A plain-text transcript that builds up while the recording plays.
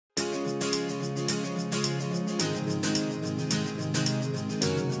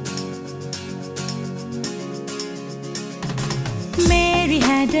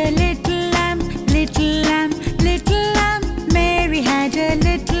had a little lamb, little lamb, little lamb. Mary had a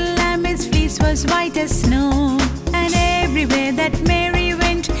little lamb, its fleece was white as snow. And everywhere that Mary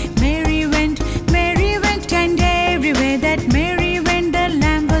went, Mary went, Mary went. And everywhere that Mary went, the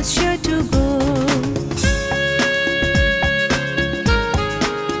lamb was sure to go.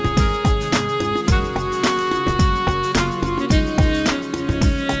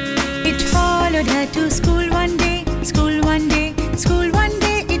 It followed her to school one day, school one day, school one day.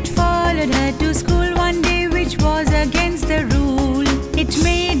 It followed her to school one day, which was against the rule. It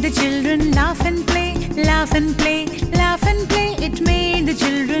made the children laugh and play, laugh and play, laugh and play. It made the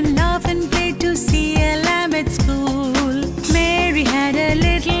children laugh and play to see a lamb at school. Mary had a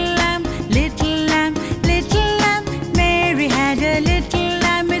little lamb, little lamb, little lamb. Mary had a little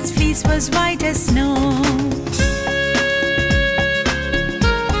lamb, its fleece was white as snow.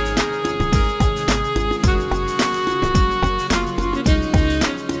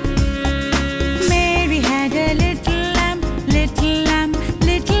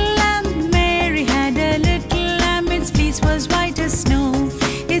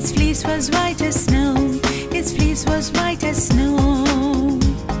 Its fleece was white as snow. Its fleece was white as